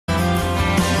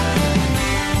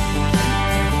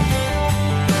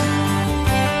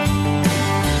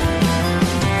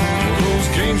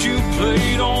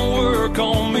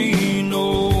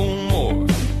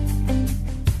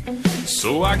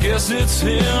So I guess it's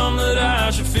him that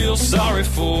I should feel sorry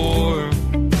for.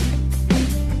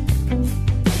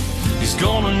 He's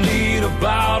gonna need a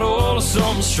bottle of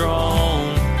something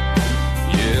strong.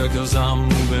 Yeah, 'cause I'm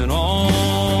moving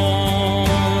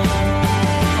on.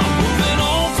 I'm moving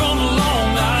on from the long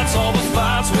nights, all the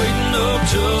fights, waiting up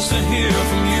just to hear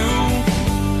from you.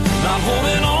 Not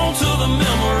holding on to the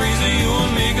memories of you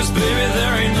and me, 'cause baby,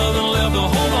 there ain't nothing left to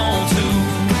hold on to.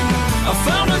 I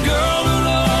found a girl who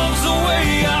loves the way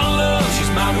I love.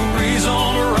 She's my new reason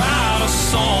to write a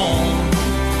song.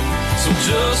 So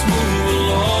just move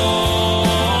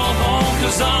along,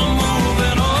 'cause I'm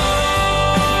moving on.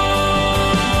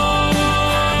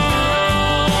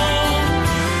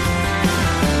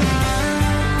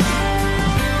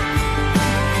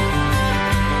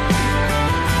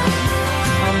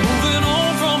 I'm moving on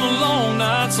from the long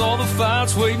nights, all the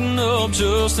fights, waiting up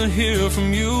just to hear from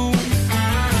you.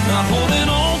 Not holding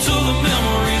on to the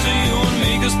memories of you and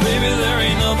me, 'cause baby, there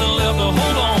ain't nothing left to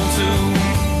hold on to.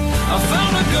 I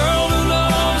found a girl who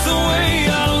loves the way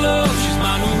I love. She's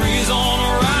my new reason to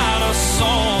write a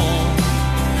song.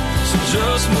 So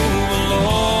just move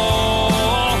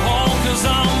along, 'cause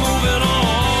I'm moving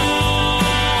on.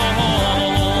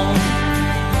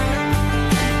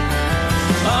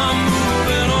 I'm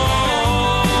moving on.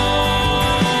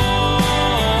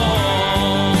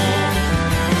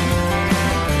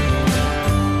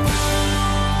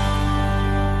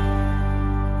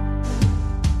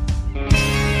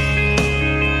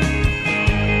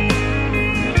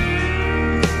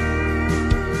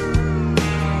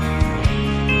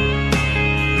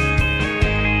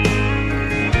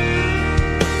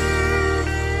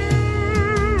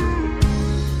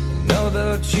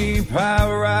 Cheap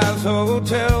high-rise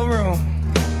hotel room,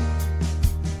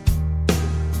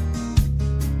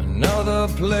 another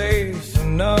place,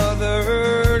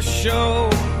 another show,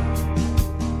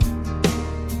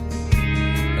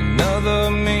 another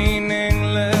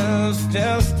meaningless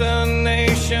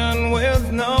destination with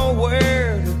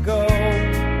nowhere to go.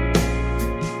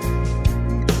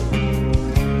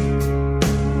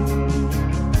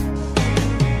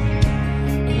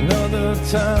 Another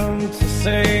time to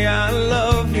say I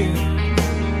love you,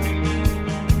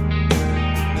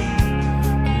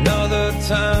 another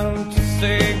time to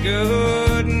say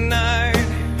good night,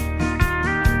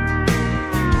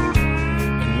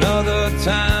 another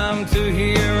time to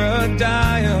hear a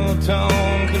dial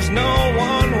tone, 'cause no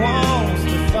one wants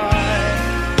to fight.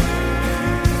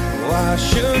 Why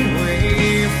should we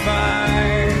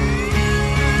fight?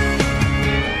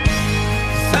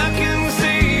 'Cause I can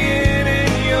see it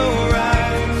in your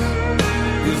eyes.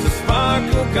 Is the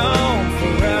sparkle gone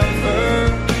forever?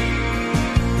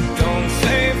 Don't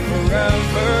say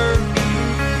forever.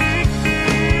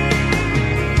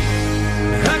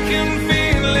 I can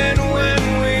feel it when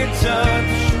we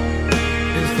touch.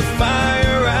 Is the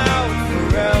fire out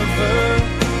forever?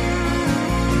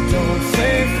 Don't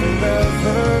say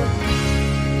forever.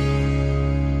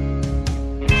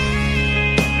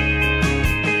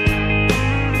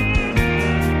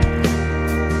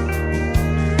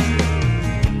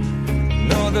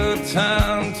 Another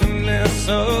time to miss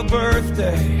a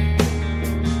birthday,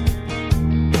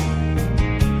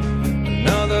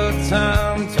 another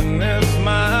time to miss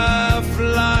my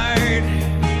flight.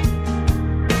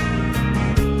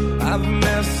 I've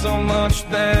missed so much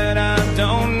that I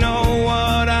don't know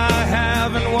what I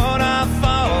have and what I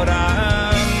thought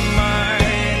I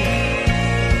might.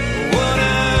 What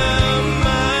I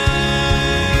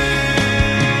might,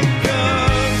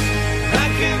 'cause I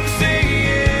can see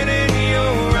it in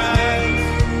your eyes.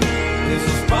 Is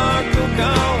the sparkle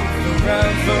gone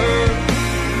forever?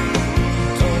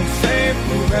 Don't say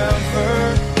forever.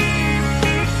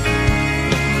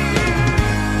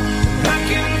 I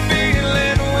can feel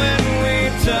it when we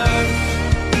touch.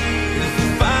 Is the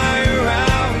fire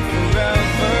out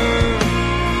forever?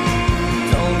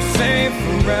 Don't say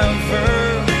forever.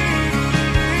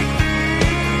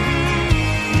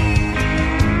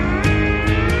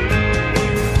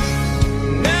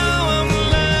 Now I'm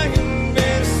lying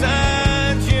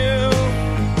beside you,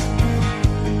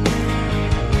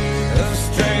 a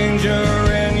stranger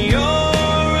in your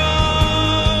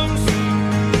arms.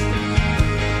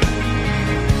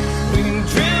 We can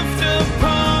drift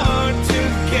apart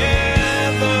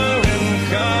together and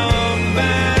come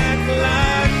back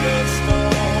like a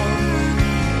storm,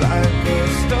 like a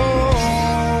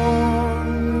storm.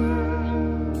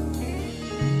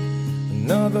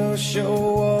 Another show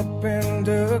up in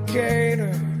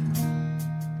Decatur,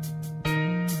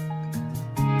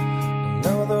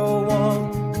 another one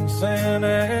in San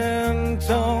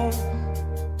Antone.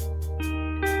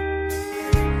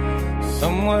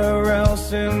 Somewhere else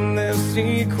crossing this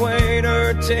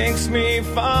equator takes me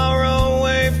far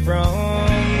away from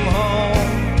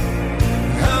home.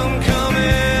 I'm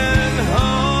coming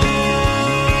home,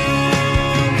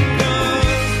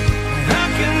 'cause I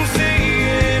can see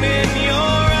it in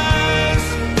your eyes.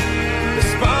 The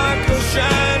sparkle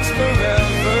shines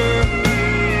forever.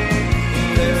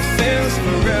 This is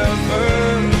forever.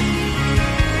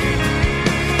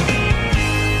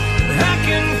 I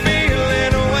can feel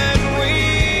it when we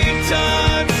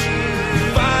touch.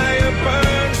 Fire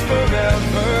burns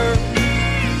forever.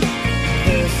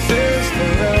 This is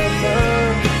forever.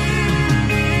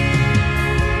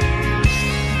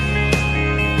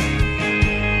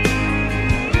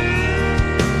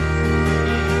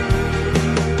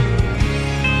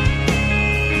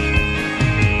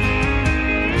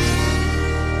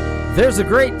 There's a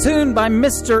great tune by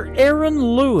Mr. Aaron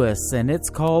Lewis, and it's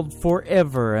called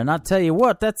Forever. And I tell you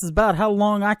what, that's about how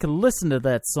long I could listen to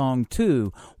that song,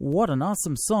 too. What an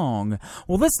awesome song.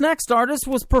 Well, this next artist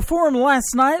was performed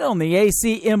last night on the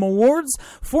ACM Awards.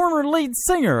 Former lead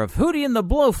singer of Hootie and the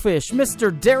Blowfish, Mr.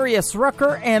 Darius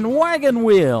Rucker and Wagon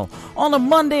Wheel, on a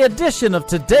Monday edition of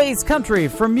Today's Country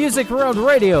from Music Road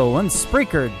Radio and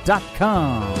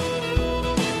Spreaker.com.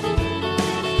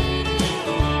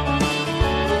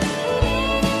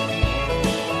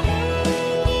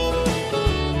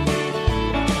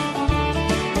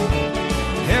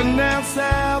 Heading down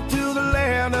south to the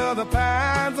land of the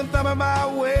pines. I'm thumbing my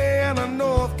way into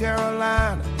North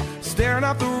Carolina, staring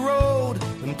up the road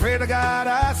and pray to God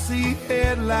I see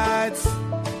headlights.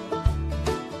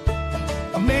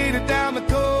 I made it down the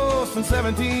coast in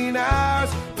 17 hours,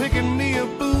 picking me a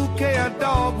bouquet of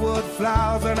dogwood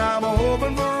flowers, and I'm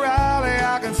hoping for Raleigh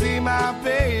I can see my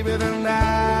baby tonight.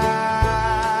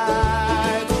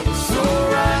 So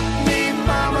rock me,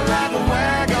 mama, like a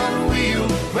wagon wheel.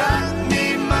 Rock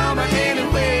me, mama, any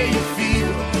way you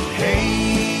feel. Hey,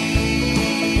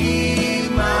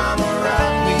 mama,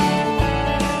 rock me.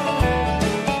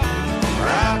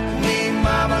 Rock me,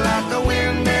 mama, like the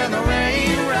wind and the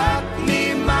rain. Rock me,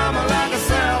 mama, like a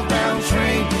southbound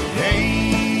train. Hey,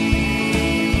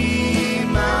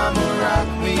 mama, rock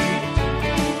me.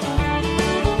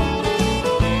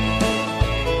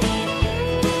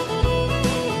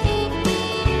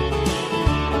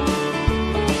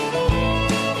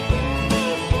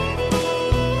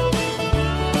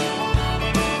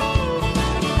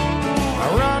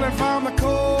 Running from the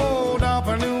cold up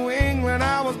in New England,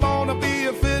 I was born to be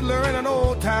a fiddler in an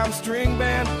old-time string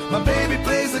band. My baby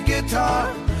plays the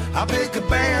guitar, I pick a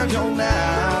banjo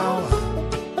now.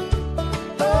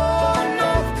 Oh,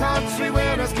 North Country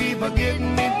winters keep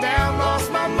getting me down.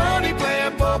 Lost my money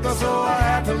playing poker, so I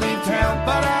had to leave town.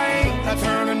 But I ain't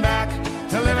turning back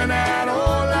to living that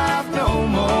old life no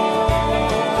more.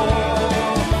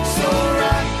 So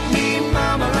rock me,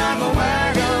 mama, like a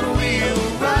wagon wheel.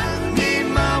 Rock me,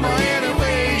 mama, any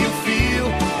way you feel.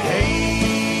 Hey,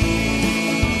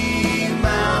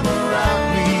 mama, rock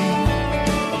me.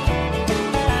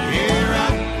 Yeah,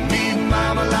 rock me,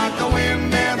 mama, like the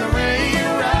wind and the rain.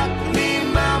 Rock me,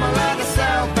 mama, like a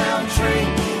southbound train.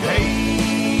 Hey,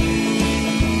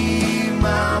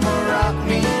 mama, rock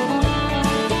me.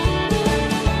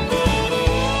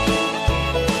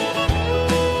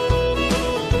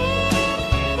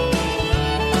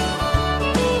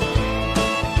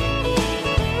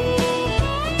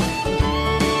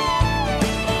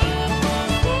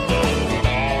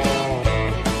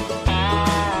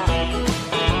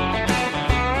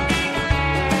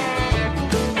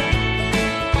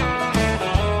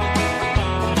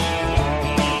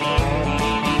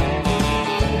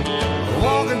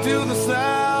 Walking to the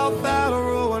south out of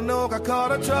Roanoke, I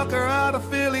caught a trucker out of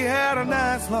Philly, had a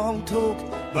nice long toke.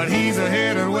 But he's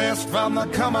headed west from the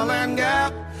Cumberland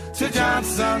Gap to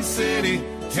Johnson City,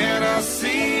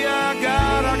 Tennessee. I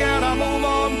gotta move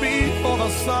on before the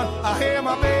sun. I hear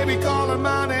my baby calling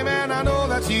my name, and I know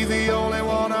that she's the only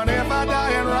one. And if I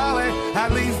die in Raleigh,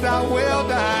 at least I will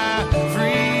die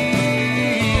free.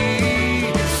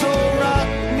 So rock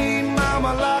me,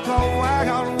 mama, like a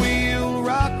wagon wheel.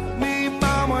 Rock me,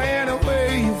 mama, any way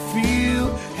you feel.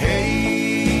 Hey,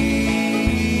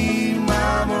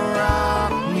 mama,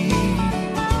 rock me.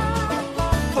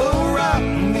 Oh, rock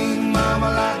me, mama,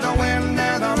 like the wind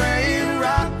and the rain.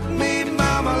 Rock me,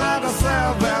 mama, like a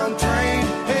southbound train.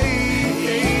 Hey,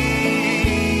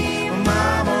 hey,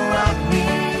 mama, rock me.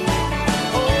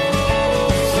 Oh,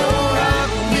 so rock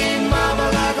me, mama,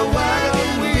 like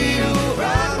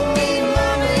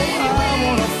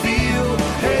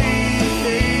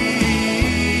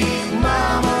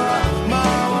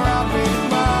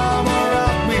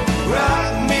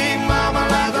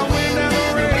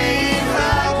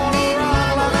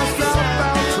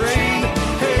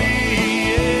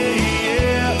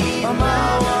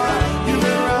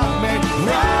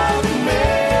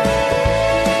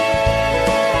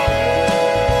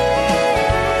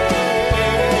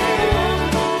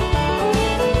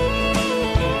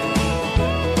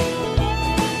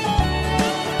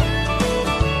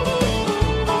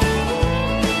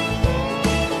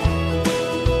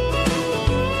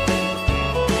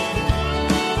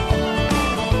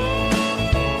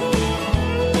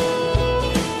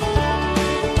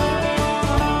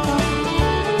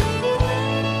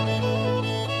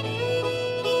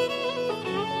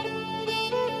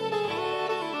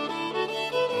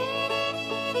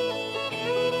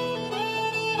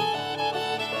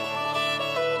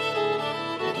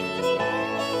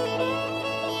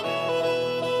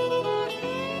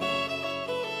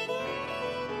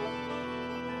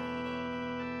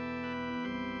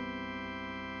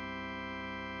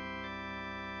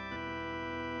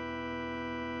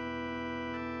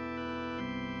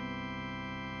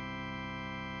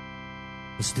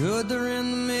I stood there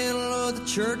in the middle of the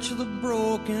church of the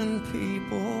broken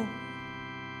people,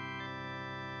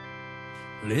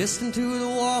 listening to the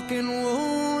walking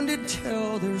wounded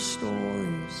tell their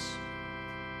stories.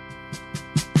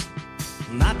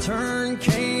 My turn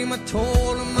came, I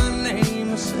told them my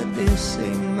name. I said, this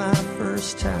ain't my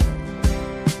first time.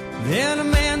 Then a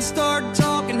man started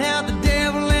talking how the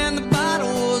devil and the bottle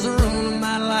was ruining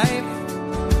my life,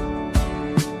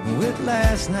 with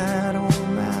last night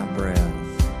on my breath.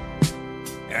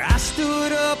 I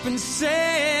stood up and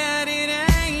said, it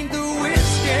ain't the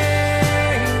whiskey,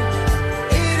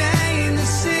 it ain't the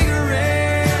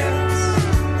cigarettes,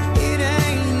 it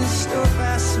ain't the stuff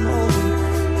I smoke.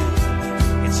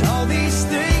 It's all these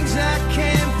things I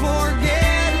can't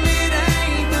forget, and it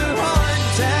ain't the hard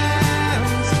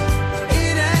times,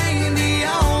 it ain't the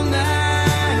all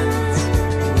nights,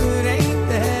 it ain't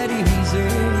that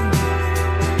easy,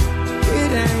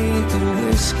 it ain't the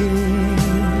whiskey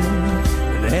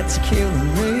that's killing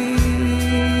me.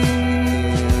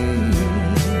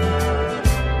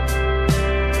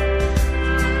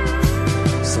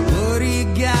 So what do you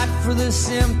got for this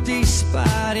empty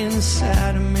spot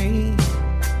inside of me?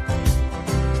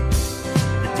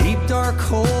 The deep dark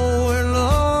hole where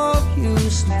love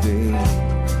used to be.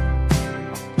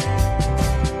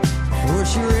 Before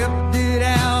she ripped it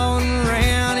out and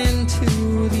ran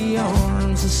into the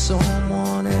arms of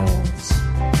someone else.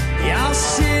 Y'all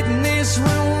sit in this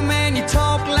room and you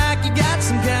talk like you got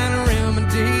some kind of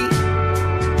remedy.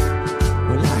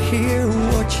 Well, I hear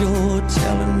what you're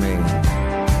telling me,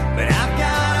 but I've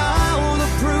got all the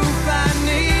proof I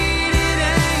need. It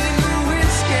ain't the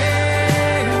whiskey,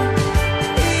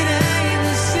 it ain't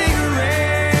the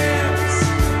cigarettes,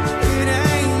 it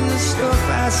ain't the stuff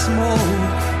I smoke.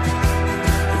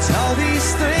 It's all these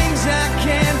things I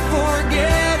can't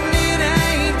forget, and it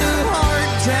ain't the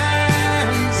hard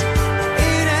times,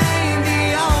 it ain't the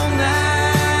all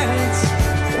nights,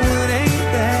 well, it ain't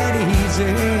that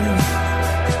easy,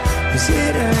 'cause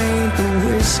it ain't the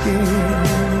whiskey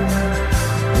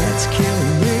that's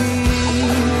killing me.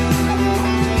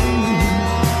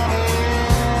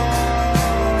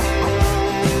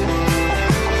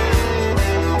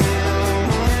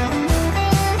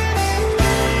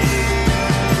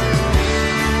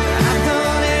 I've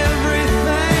done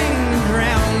everything to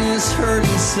drown this hurt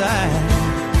inside,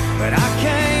 but I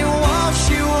can't wash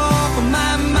you off of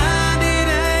my mind. It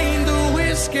ain't the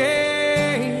whiskey,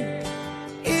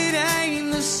 it ain't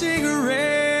the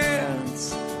cigarettes,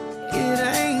 it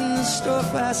ain't the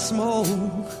stuff I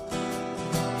smoke.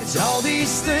 It's all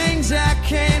these things I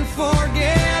can't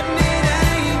forget, and it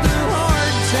ain't the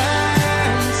hard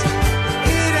times,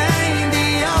 it ain't the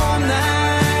all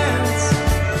nights,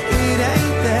 it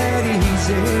ain't that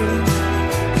easy,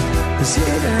 'cause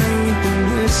it ain't the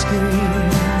whiskey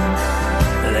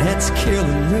that's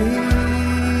killing me.